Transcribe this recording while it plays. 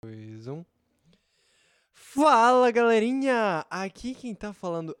2, 1. Fala, galerinha! Aqui quem tá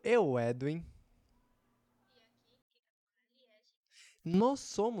falando é o Edwin. Nós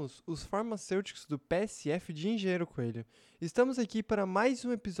somos os farmacêuticos do PSF de Engenheiro Coelho. Estamos aqui para mais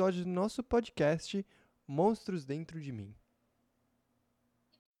um episódio do nosso podcast Monstros Dentro de Mim.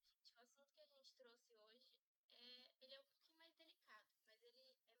 O assunto que a gente trouxe hoje, ele é um pouquinho mais delicado, mas ele é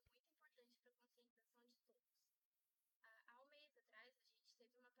muito importante para a conscientização de todos. Há um mês atrás, a gente teve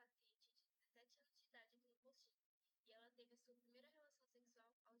uma paciente de 17 anos de idade aqui no postinho, e ela teve a sua primeira relação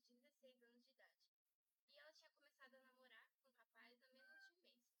sexual aos 16 anos de idade. E ela tinha começado a namorar com um rapaz há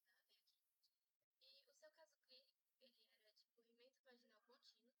menos de um mês quando ela veio aqui. E o seu caso clínico, ele era de corrimento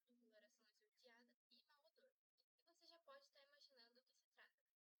vaginal contínuo, incoloração esverdeada e mau odor. E você já pode estar imaginando o que se trata.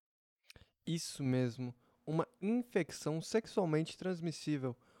 Isso mesmo, uma infecção sexualmente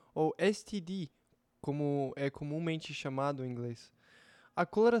transmissível, ou STD, como é comumente chamado em inglês. A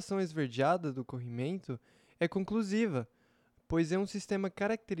coloração esverdeada do corrimento é conclusiva, pois é um sistema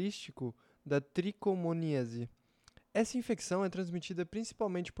característico da tricomoníase. Essa infecção é transmitida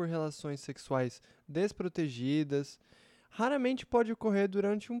principalmente por relações sexuais desprotegidas. Raramente pode ocorrer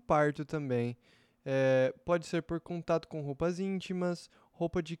durante um parto também. Pode ser por contato com roupas íntimas,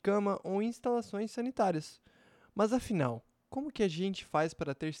 roupa de cama ou instalações sanitárias. Mas afinal, como que a gente faz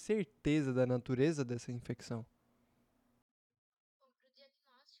para ter certeza da natureza dessa infecção? Bom, para o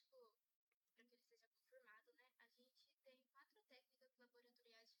diagnóstico, para que ele seja confirmado, né, a gente tem 4 técnicas laboratoriais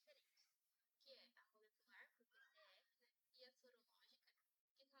diferentes, que é a molecular, por PCF, né, e a sorológica,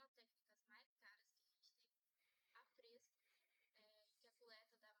 que são as técnicas mais caras que a gente tem, a fresco, que a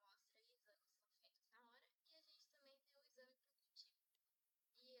coleta da amostra e exames são feitos na hora, e a gente também tem o exame produtivo.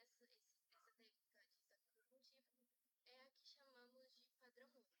 E essa técnica de exame produtivo é a que chamamos de padrão único,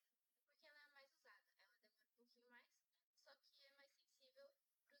 porque ela é a mais usada, ela demora um pouquinho mais, só que é mais sensível para os resultados.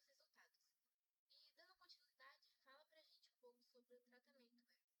 E dando continuidade, fala pra gente um pouco sobre o tratamento,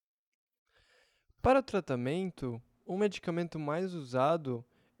 Eva. Para o tratamento, o medicamento mais usado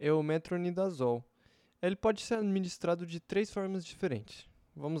é o metronidazol. Ele pode ser administrado de 3 formas diferentes.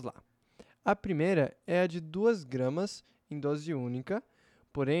 Vamos lá. A primeira é a de 2 gramas em dose única,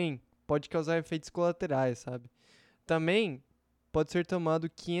 porém pode causar efeitos colaterais, sabe? Também pode ser tomado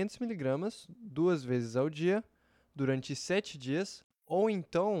 500 miligramas 2 vezes ao dia, durante 7 dias, ou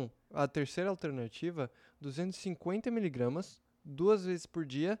então, a terceira alternativa, 250 miligramas 2 vezes por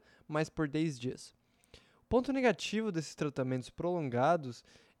dia, mas por 10 dias. O ponto negativo desses tratamentos prolongados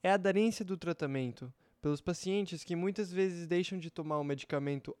é a aderência do tratamento pelos pacientes que muitas vezes deixam de tomar o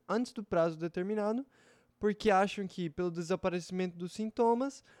medicamento antes do prazo determinado porque acham que, pelo desaparecimento dos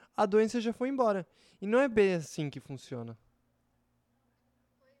sintomas, a doença já foi embora. E não é bem assim que funciona.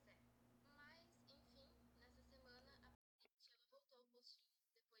 Pois é. Mas, enfim, nessa semana a paciente ela voltou ao postinho depois de um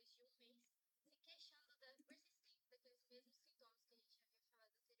mês, se queixando da persistência daqueles mesmos sintomas que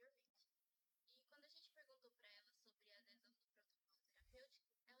a gente havia falado anteriormente. E quando a gente perguntou para ela sobre a adesão do protocolo terapêutico,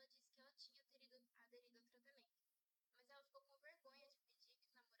 ela disse que ela tinha aderido ao tratamento, mas ela ficou com vergonha de pedir que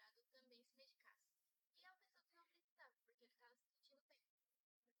o namorado também se medicasse. E ela pensou que não precisava, porque ele estava se sentindo bem.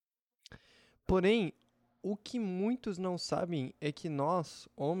 Porém, o que muitos não sabem é que nós,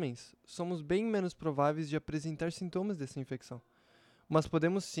 homens, somos bem menos prováveis de apresentar sintomas dessa infecção. Mas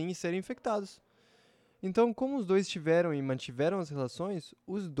podemos sim ser infectados. Então, como os dois tiveram e mantiveram as relações,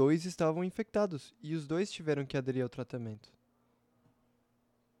 os dois estavam infectados e os dois tiveram que aderir ao tratamento.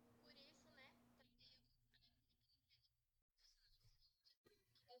 Por isso, né, tá aí que dá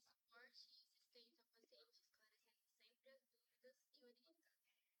suporte e assistência ao paciente, esclarecendo sempre as dúvidas e orientando. Porque não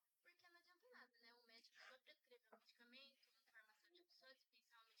adianta nada, né? Um médico só prescrever um medicamento, um farmacêutico só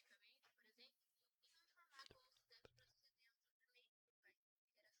dispensar um medicamento, por exemplo, e não informar como se deve proceder ao tratamento, quais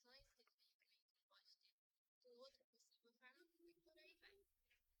interações que esse medicamento pode ter com outro possível fármaco e por aí vai.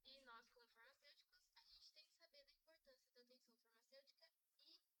 E nós, como farmacêuticos, a gente tem que saber da importância da atenção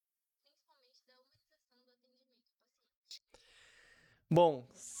farmacêutica e principalmente da humanização do atendimento ao paciente. Bom,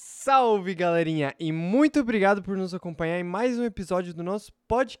 salve galerinha e muito obrigado por nos acompanhar em mais um episódio do nosso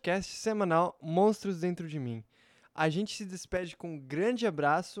podcast semanal Monstros Dentro de Mim. A gente se despede com um grande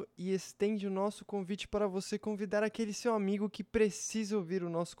abraço e estende o nosso convite para você convidar aquele seu amigo que precisa ouvir o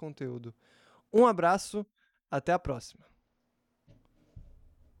nosso conteúdo. Um abraço, até a próxima.